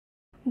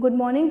Good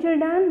morning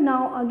children.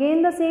 Now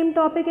again the same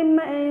topic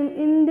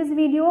in this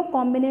video,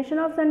 combination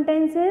of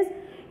sentences.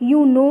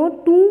 You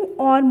know, two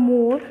or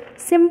more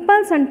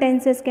simple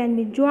sentences can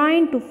be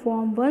joined to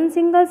form one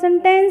single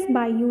sentence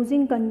by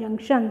using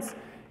conjunctions.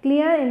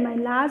 Clear? In my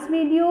last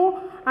video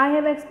I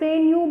have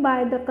explained you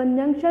by the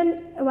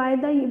conjunction,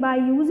 by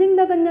using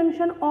the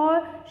conjunction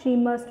or. She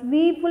must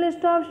weep full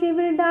stop, she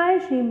will die,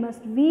 she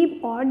must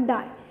weep or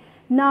die.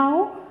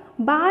 Now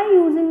by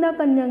using the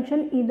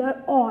conjunction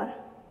either or.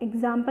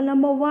 Example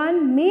number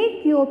 1,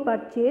 make your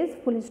purchase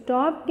full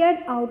stop,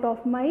 get out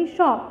of my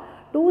shop.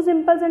 Two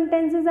simple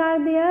sentences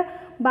are there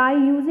by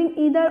using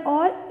either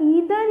or.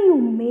 Either you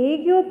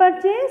make your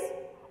purchase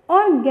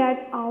or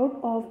get out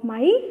of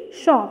my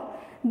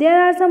shop.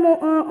 There are some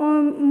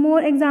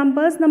more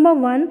examples. Number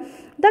 1,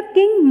 the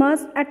king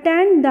must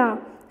attend the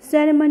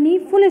ceremony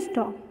full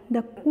stop.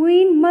 The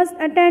queen must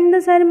attend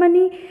the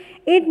ceremony.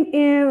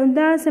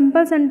 The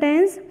simple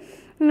sentence,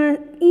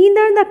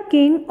 either the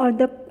king or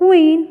the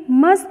queen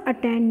must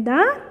attend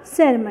the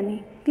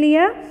ceremony.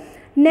 Clear?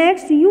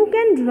 Next, you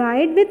can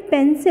write with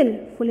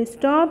pencil full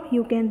stop.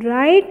 You can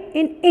write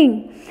in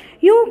ink.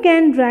 You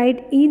can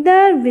write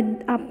either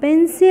with a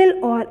pencil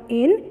or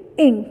in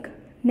ink.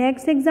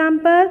 Next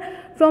example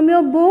from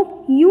your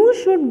book, you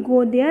should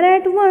go there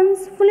at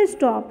once full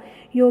stop.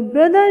 Your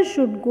brother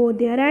should go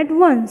there at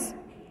once.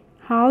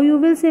 How you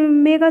will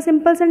make a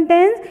simple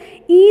sentence?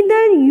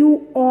 Either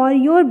you or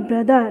your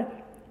brother.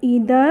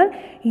 Either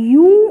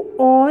you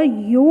or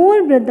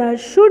your brother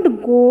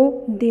should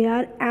go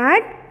there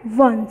at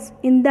once.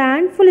 In the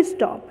end, full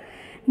stop.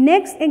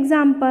 Next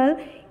example,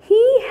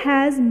 he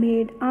has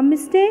made a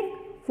mistake,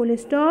 full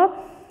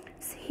stop.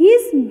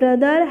 His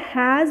brother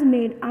has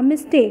made a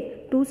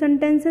mistake. Two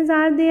sentences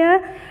are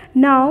there.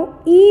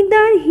 Now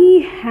either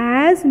he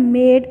has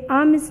made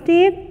a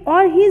mistake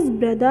or his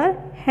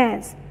brother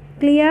has.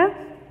 Clear?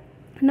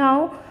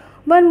 Now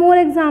one more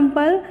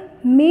example,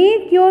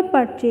 make your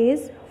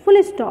purchase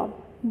full stop,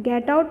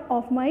 get out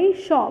of my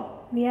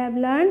shop. We have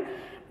learned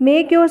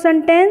make your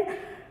sentence,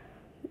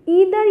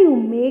 either you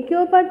make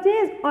your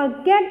purchase or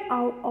get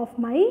out of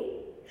my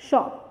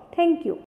shop. Thank you.